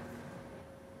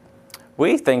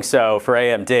 We think so for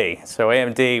AMD. So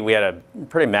AMD, we had a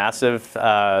pretty massive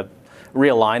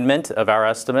realignment of our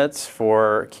estimates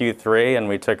for Q3, and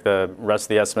we took the rest of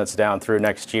the estimates down through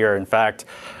next year. In fact,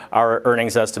 our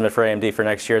earnings estimate for AMD for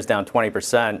next year is down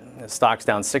 20%. The stock's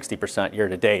down 60% year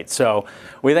to date. So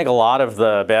we think a lot of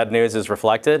the bad news is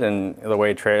reflected in the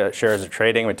way shares are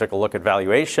trading. We took a look at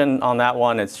valuation on that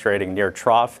one. It's trading near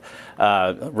trough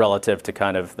relative to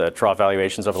kind of the trough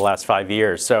valuations over the last 5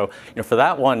 years. So for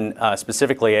that one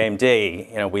specifically,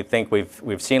 AMD, we think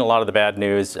we've seen a lot of the bad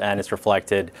news, and it's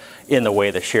reflected in the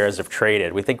way the shares have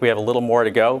traded. We think we have a little more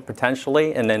to go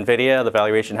potentially in NVIDIA. The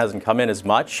valuation hasn't come in as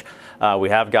much. We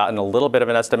have gotten a little bit of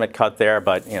an estimate cut there,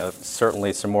 but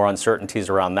certainly some more uncertainties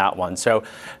around that one. So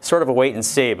sort of a wait and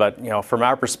see. But from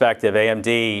our perspective,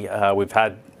 AMD, we've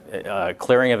had a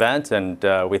clearing event, and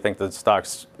we think the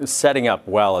stock's setting up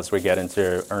well as we get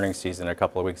into earnings season in a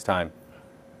couple of weeks' time.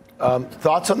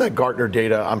 Thoughts on that Gartner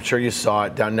data? I'm sure you saw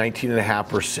it, down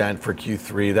 19.5% for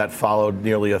Q3. That followed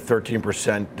nearly a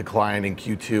 13% decline in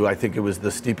Q2. I think it was the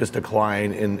steepest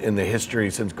decline in the history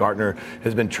since Gartner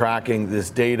has been tracking this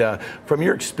data. From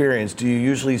your experience, do you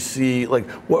usually see,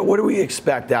 what do we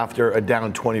expect after a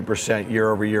down 20% year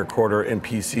over year quarter in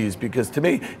PCs? Because to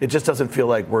me, it just doesn't feel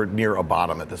like we're near a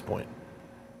bottom at this point.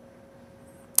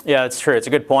 Yeah, it's true. It's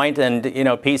a good point. And,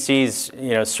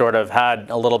 PCs, sort of had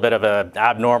a little bit of an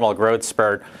abnormal growth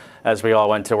spurt as we all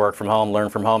went to work from home, learn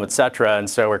from home, et cetera. And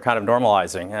so we're kind of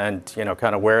normalizing. And,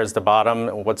 kind of where is the bottom?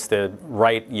 What's the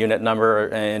right unit number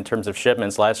in terms of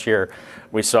shipments? Last year,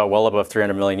 we saw well above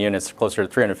 300 million units, closer to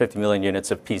 350 million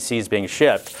units of PCs being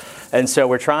shipped. And so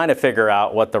we're trying to figure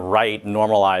out what the right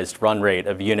normalized run rate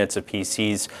of units of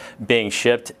PCs being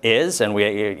shipped is. And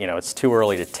it's too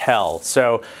early to tell.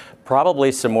 So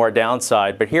probably some more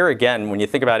downside. But here again, when you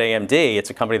think about AMD, it's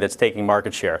a company that's taking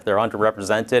market share. They're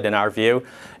underrepresented, in our view,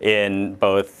 in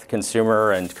both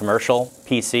consumer and commercial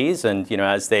PCs. And,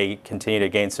 as they continue to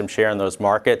gain some share in those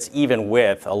markets, even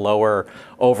with a lower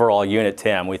overall unit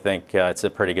TAM, we think it's a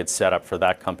pretty good setup for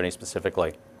that company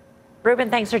specifically. Ruben,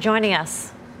 thanks for joining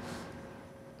us.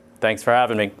 Thanks for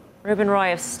having me. Ruben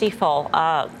Roy of Stifel.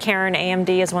 Karen, AMD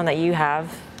is one that you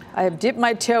have. I have dipped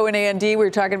my toe in AMD. We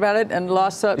were talking about it and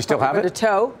lost You still have it? a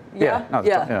toe. Yeah.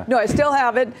 Yeah. No, I still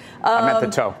have it. I meant the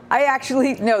toe. I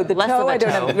actually, no, the Less toe, than the I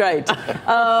don't toe. have, right.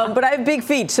 But I have big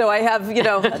feet, so I have,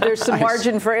 there's some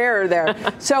margin for error there.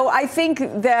 So I think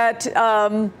that,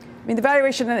 the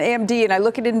valuation on AMD, and I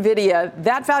look at NVIDIA,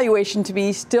 that valuation to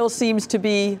me still seems to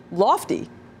be lofty.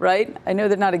 Right? I know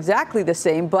they're not exactly the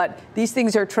same, but these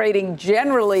things are trading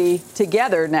generally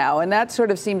together now, and that sort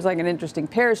of seems like an interesting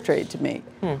pairs trade to me.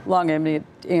 Long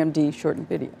AMD, short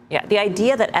NVIDIA. Yeah, the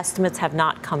idea that estimates have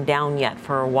not come down yet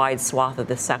for a wide swath of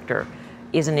this sector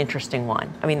is an interesting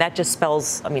one. That just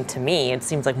spells, to me, it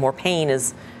seems like more pain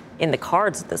is in the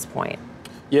cards at this point.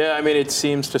 Yeah, it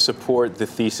seems to support the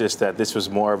thesis that this was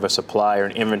more of a supply or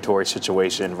an inventory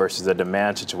situation versus a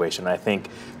demand situation. I think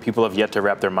people have yet to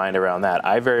wrap their mind around that.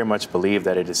 I very much believe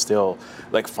that it is still,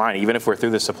 fine, even if we're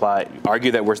through the supply,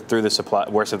 argue that we're through the supply,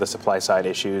 worst of the supply side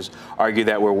issues, argue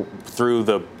that we're through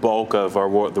the bulk of, or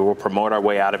we'll promote our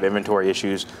way out of inventory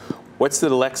issues. What's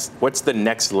the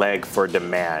next leg for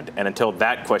demand? And until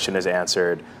that question is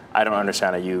answered, I don't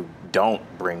understand how you don't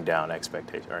bring down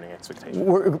earning expectations.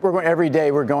 We're going every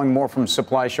day. We're going more from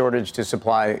supply shortage to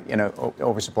supply,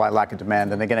 oversupply, lack of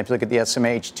demand. And again, if you look at the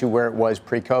SMH to where it was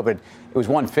pre-COVID, it was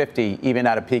 150 even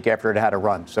at a peak after it had a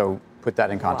run. So put that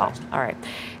in context. Wow. All right.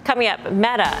 Coming up,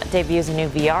 Meta debuts a new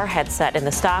VR headset and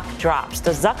the stock drops.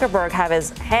 Does Zuckerberg have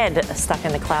his head stuck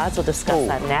in the clouds? We'll discuss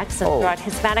that next. And throughout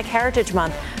Hispanic Heritage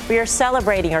Month, we are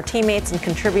celebrating our teammates and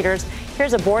contributors.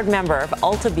 Here's a board member of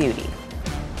Ulta Beauty.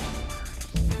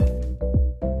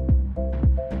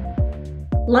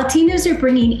 Latinos are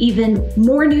bringing even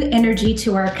more new energy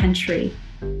to our country.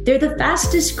 They're the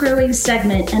fastest growing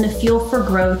segment and a fuel for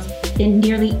growth in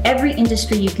nearly every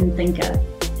industry you can think of.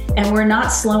 And we're not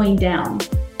slowing down.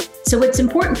 So what's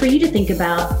important for you to think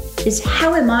about is,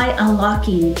 how am I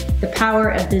unlocking the power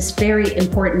of this very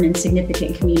important and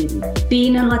significant community?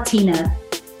 Being a Latina,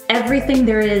 everything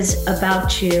there is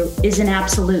about you is an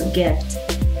absolute gift.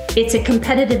 It's a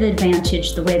competitive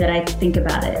advantage, the way that I think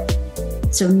about it.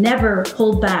 So never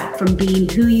hold back from being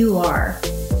who you are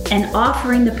and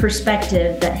offering the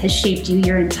perspective that has shaped you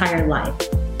your entire life.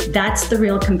 That's the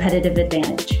real competitive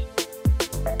advantage.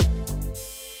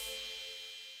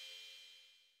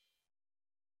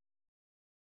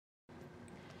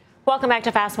 Welcome back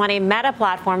to Fast Money. Meta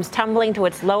Platforms tumbling to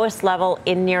its lowest level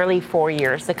in nearly 4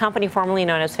 years. The company formerly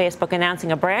known as Facebook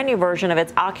announcing a brand new version of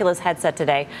its Oculus headset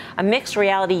today, a mixed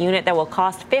reality unit that will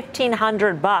cost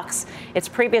 $1,500. Its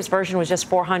previous version was just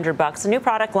 $400. The new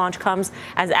product launch comes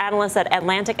as analysts at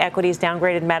Atlantic Equities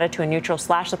downgraded Meta to a neutral,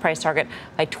 slashed the price target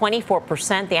by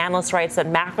 24%. The analyst writes that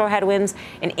macro headwinds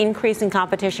and increasing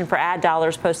competition for ad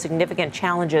dollars pose significant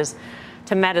challenges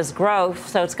to Meta's growth.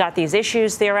 So it's got these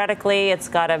issues theoretically. It's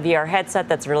got a VR headset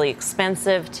that's really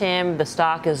expensive, Tim. The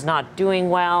stock is not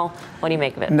doing well. What do you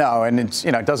make of it? No, and it's,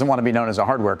 it doesn't want to be known as a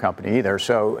hardware company either.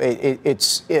 So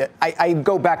I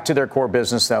go back to their core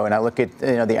business, though, and I look at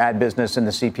the ad business and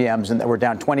the CPMs, and that were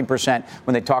down 20%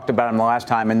 when they talked about them the last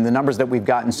time. And the numbers that we've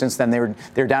gotten since then,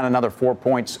 they're down another 4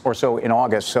 points or so in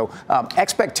August. So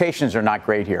expectations are not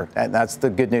great here. That's the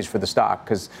good news for the stock,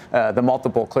 because the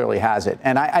multiple clearly has it.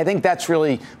 And I think that's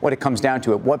really what it comes down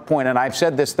to. At what point, and I've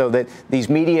said this, though, that these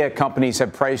media companies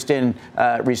have priced in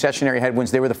recessionary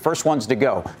headwinds. They were the first ones to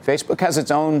go. Facebook has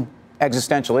its own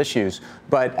existential issues,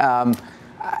 but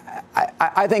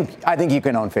I think you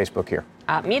can own Facebook here.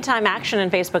 Meantime, action in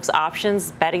Facebook's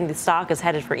options, betting the stock is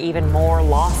headed for even more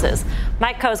losses.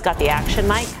 Mike Coe's got the action.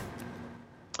 Mike?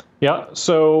 Yeah,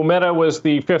 so Meta was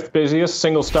the fifth busiest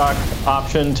single stock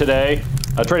option today,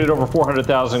 traded over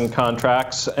 400,000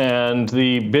 contracts, and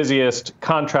the busiest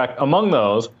contract among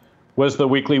those was the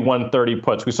weekly 130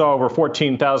 puts. We saw over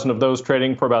 14,000 of those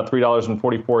trading for about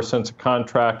 $3.44 a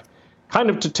contract. Kind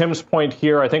of to Tim's point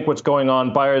here, I think what's going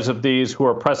on, buyers of these who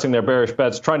are pressing their bearish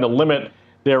bets, trying to limit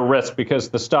their risk because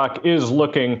the stock is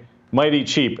looking mighty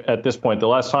cheap at this point. The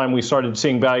last time we started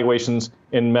seeing valuations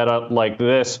in Meta like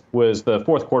this was the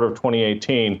fourth quarter of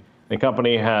 2018. The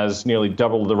company has nearly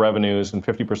doubled the revenues and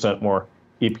 50% more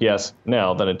EPS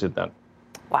now than it did then.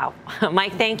 Wow.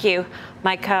 Mike, thank you.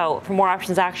 Mike Coe. For more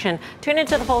options action, tune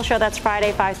into the full show. That's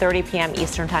Friday, 5:30 p.m.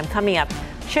 Eastern Time. Coming up,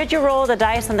 Should you roll the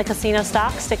dice on the casino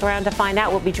stock? Stick around to find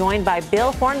out. We'll be joined by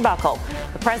Bill Hornbuckle,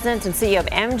 the president and CEO of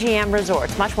MGM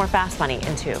Resorts. Much more Fast Money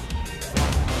in 2.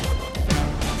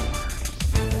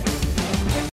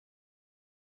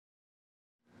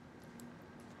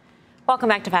 Welcome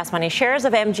back to Fast Money. Shares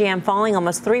of MGM falling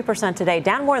almost 3% today,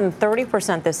 down more than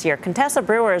 30% this year. Contessa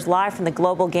Brewer is live from the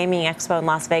Global Gaming Expo in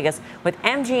Las Vegas with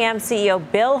MGM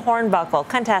CEO Bill Hornbuckle.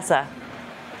 Contessa.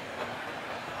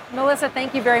 Melissa,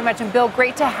 thank you very much. And Bill,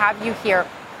 great to have you here.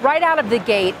 Right out of the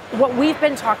gate, what we've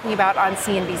been talking about on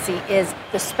CNBC is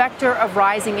the specter of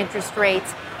rising interest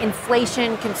rates,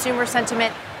 inflation, consumer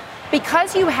sentiment.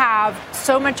 Because you have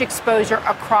so much exposure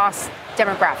across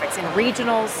demographics in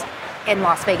regionals, in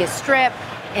Las Vegas Strip,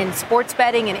 in sports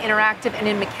betting, in interactive, and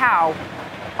in Macau,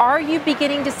 are you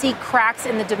beginning to see cracks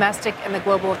in the domestic and the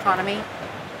global economy?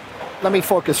 Let me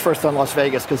focus first on Las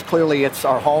Vegas, because clearly it's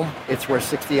our home. It's where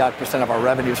 60-odd% of our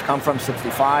revenues come from,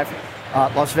 65.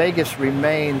 Las Vegas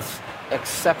remains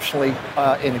exceptionally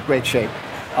in great shape.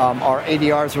 Our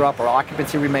ADRs are up, our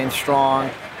occupancy remains strong.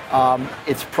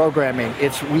 It's programming,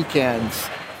 it's weekends.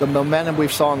 The momentum we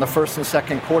saw in the first and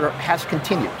second quarter has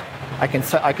continued. I can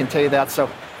tell you that. So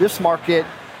this market,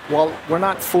 while we're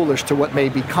not foolish to what may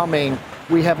be coming,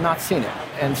 we have not seen it.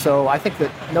 And so I think the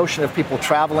notion of people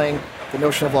traveling, the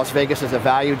notion of Las Vegas as a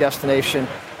value destination,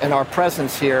 and our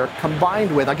presence here,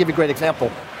 combined with, I'll give you a great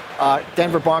example.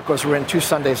 Denver Broncos were in 2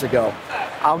 Sundays ago.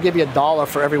 I'll give you $1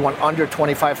 for everyone under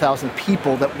 25,000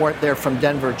 people that weren't there from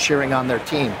Denver cheering on their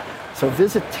team. So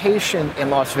visitation in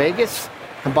Las Vegas,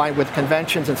 combined with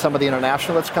conventions and some of the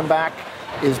international that's come back,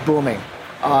 is booming.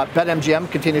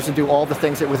 BetMGM continues to do all the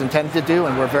things it was intended to do,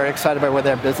 and we're very excited about where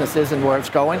their business is and where it's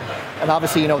going. And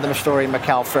obviously, you know the story in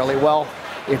Macau fairly well.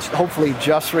 It's hopefully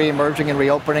just re-emerging and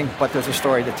reopening, but there's a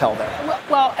story to tell there.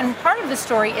 Well, and part of the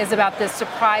story is about this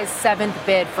surprise 7th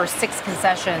bid for 6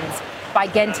 concessions by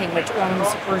Genting, which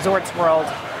owns Resorts World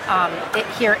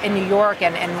here in New York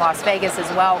and in Las Vegas as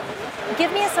well.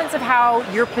 Give me a sense of how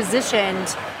you're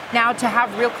positioned now to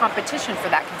have real competition for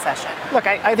that concession. Look,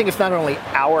 I think it's not only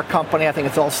our company, I think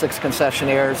it's all 6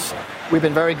 concessionaires. We've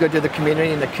been very good to the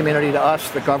community and the community to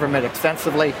us, the government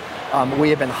extensively. We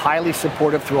have been highly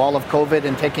supportive through all of COVID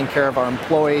and taking care of our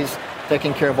employees,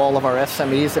 taking care of all of our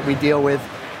SMEs that we deal with.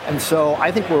 And so I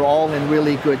think we're all in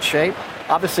really good shape.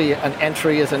 Obviously, an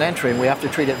entry is an entry, and we have to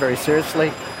treat it very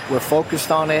seriously. We're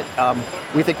focused on it.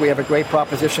 We think we have a great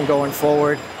proposition going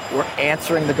forward. We're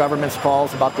answering the government's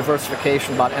calls about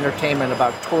diversification, about entertainment,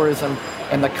 about tourism,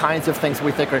 and the kinds of things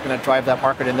we think are going to drive that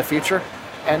market in the future.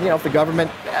 And, you know, if the government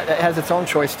has its own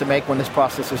choice to make when this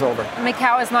process is over.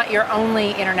 Macau is not your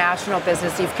only international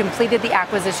business. You've completed the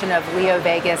acquisition of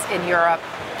LeoVegas in Europe.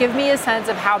 Give me a sense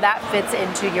of how that fits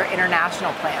into your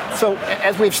international plans. So,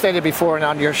 as we've stated before and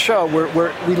on your show,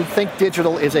 we think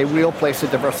digital is a real place to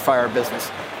diversify our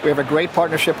business. We have a great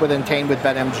partnership with Entain, with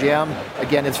BetMGM.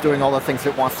 Again, it's doing all the things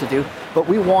it wants to do. But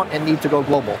we want and need to go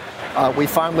global. We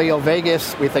found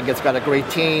LeoVegas. We think it's got a great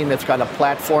team. It's got a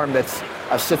platform that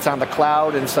sits on the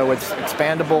cloud, and so it's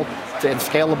expandable and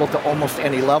scalable to almost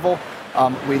any level.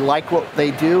 We like what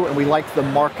they do, and we like the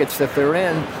markets that they're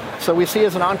in. So we see it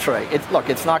as an entree.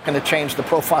 It's not going to change the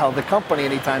profile of the company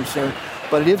anytime soon,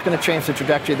 but it is going to change the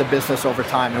trajectory of the business over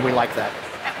time, and we like that.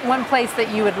 One place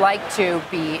that you would like to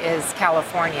be is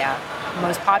California, the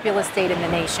most populous state in the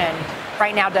nation.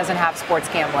 Right now doesn't have sports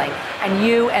gambling. And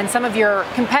you and some of your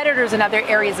competitors in other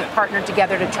areas have partnered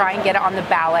together to try and get it on the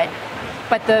ballot.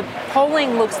 But the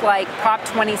polling looks like Prop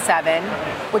 27,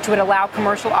 which would allow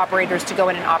commercial operators to go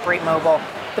in and operate mobile.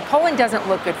 The polling doesn't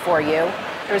look good for you.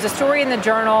 There was a story in the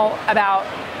Journal about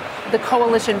the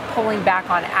coalition pulling back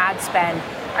on ad spend.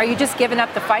 Are you just giving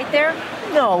up the fight there?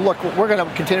 No, look, we're going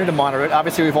to continue to monitor it.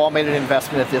 Obviously, we've all made an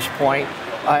investment at this point.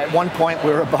 At one point, we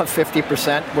were above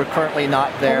 50%. We're currently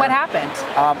not there. Well, what happened?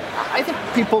 I think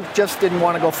people just didn't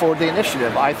want to go forward with the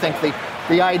initiative. I think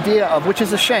the idea of, which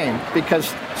is a shame,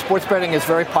 because sports betting is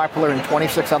very popular in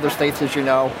 26 other states, as you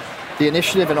know. The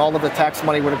initiative and all of the tax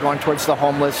money would have gone towards the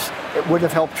homeless. It would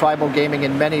have helped tribal gaming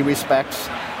in many respects.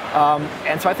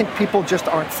 And so I think people just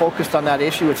aren't focused on that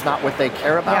issue. It's not what they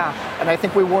care about. Yeah. And I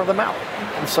think we wore them out.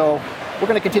 And so we're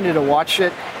going to continue to watch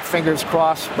it. Fingers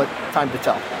crossed, but time to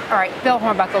tell. All right, Bill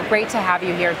Hornbuckle, great to have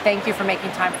you here. Thank you for making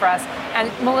time for us.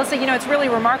 And Melissa, you know, it's really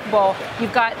remarkable.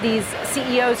 You've got these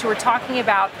CEOs who are talking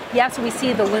about, yes, we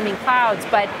see the looming clouds,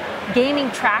 but gaming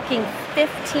tracking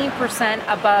 15%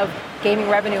 above gaming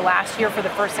revenue last year for the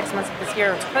first 6 months of this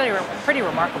year. It's pretty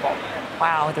remarkable.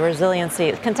 Wow, the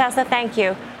resiliency. Contessa, thank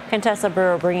you. Contessa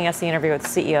Brewer bringing us the interview with the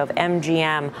CEO of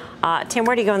MGM. Tim,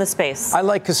 where do you go in the space? I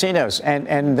like casinos,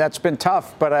 and that's been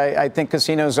tough, but I think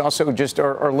casinos also just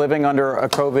are living under a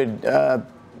COVID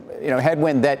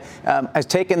headwind that has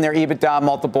taken their EBITDA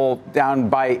multiple down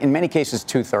by, in many cases,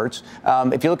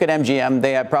 2/3. If you look at MGM,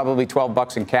 they have probably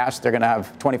 $12 in cash. They're going to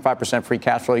have 25% free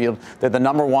cash flow yield. They're the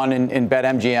number one in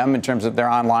BetMGM in terms of their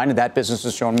online, and that business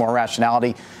has shown more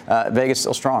rationality. Vegas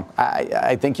still strong.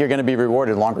 I think you're going to be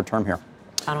rewarded longer term here.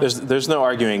 There's no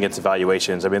arguing against the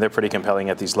valuations. I mean, they're pretty compelling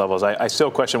at these levels. I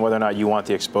still question whether or not you want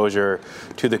the exposure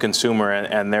to the consumer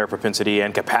and their propensity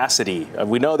and capacity.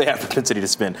 We know they have propensity to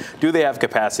spend. Do they have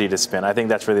capacity to spend? I think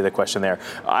that's really the question there.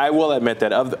 I will admit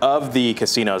that of the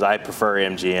casinos, I prefer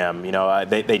MGM.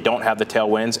 They don't have the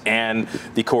tailwinds and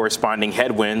the corresponding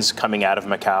headwinds coming out of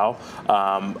Macau.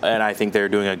 And I think they're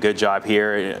doing a good job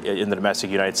here in the domestic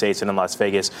United States and in Las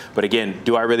Vegas. But again,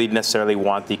 do I really necessarily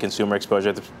want the consumer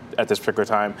exposure at this particular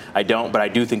time? I don't, but I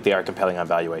do think they are compelling on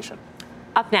valuation.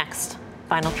 Up next,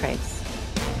 final trades.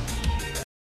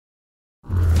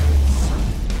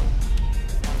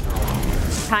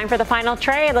 Time for the final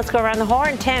trade. Let's go around the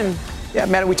horn. Tim. Yeah,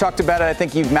 Meta, we talked about it. I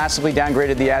think you've massively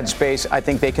downgraded the ad space. I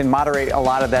think they can moderate a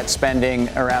lot of that spending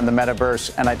around the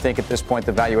metaverse, and I think at this point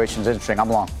the valuation is interesting. I'm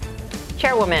long.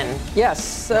 Chairwoman. Yes.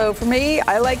 So for me,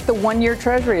 I like the one-year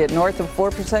Treasury at north of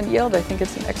 4% yield. I think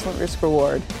it's an excellent risk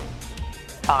reward.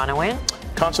 Bonawyn.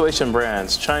 Constellation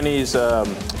Brands, Chinese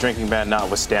drinking ban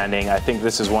notwithstanding, I think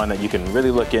this is one that you can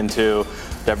really look into.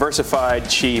 Diversified,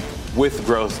 cheap, with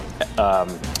growth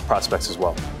prospects as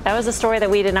well. That was a story that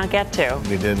we did not get to.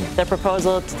 We didn't. The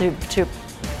proposal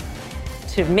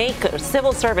to make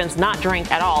civil servants not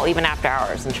drink at all, even after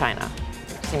hours in China.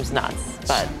 Seems nuts,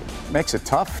 but makes it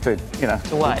tough to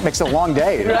what? Makes it a long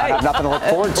day. Right. Have nothing to look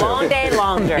forward to. Long day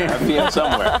longer. Be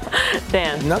somewhere.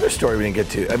 Dan. Another story we didn't get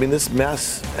to. I mean, this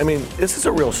mess. I mean, this is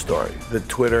a real story. The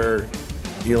Twitter,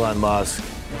 Elon Musk.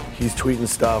 He's tweeting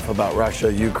stuff about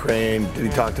Russia, Ukraine. Did he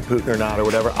talk to Putin or not, or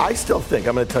whatever? I still think,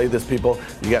 I'm going to tell you this, people.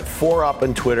 You got 4 up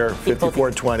in Twitter,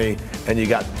 54-20, and you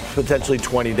got potentially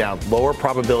 20 down. Lower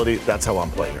probability. That's how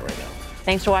I'm playing it right now.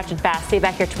 Thanks for watching Fast. See you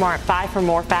back here tomorrow at 5 for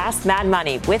more Fast. Mad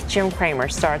Money with Jim Cramer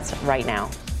starts right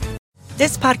now.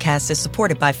 This podcast is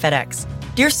supported by FedEx.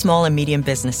 Dear small and medium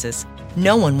businesses,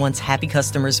 no one wants happy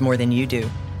customers more than you do.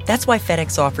 That's why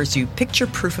FedEx offers you picture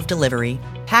proof of delivery,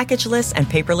 packageless and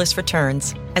paperless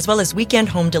returns, as well as weekend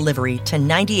home delivery to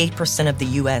 98% of the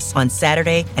U.S. on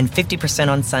Saturday and 50%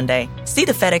 on Sunday. See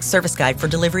the FedEx service guide for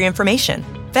delivery information.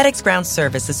 FedEx Ground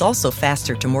service is also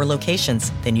faster to more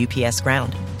locations than UPS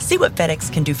Ground. See what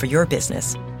FedEx can do for your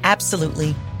business.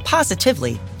 Absolutely,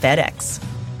 positively FedEx.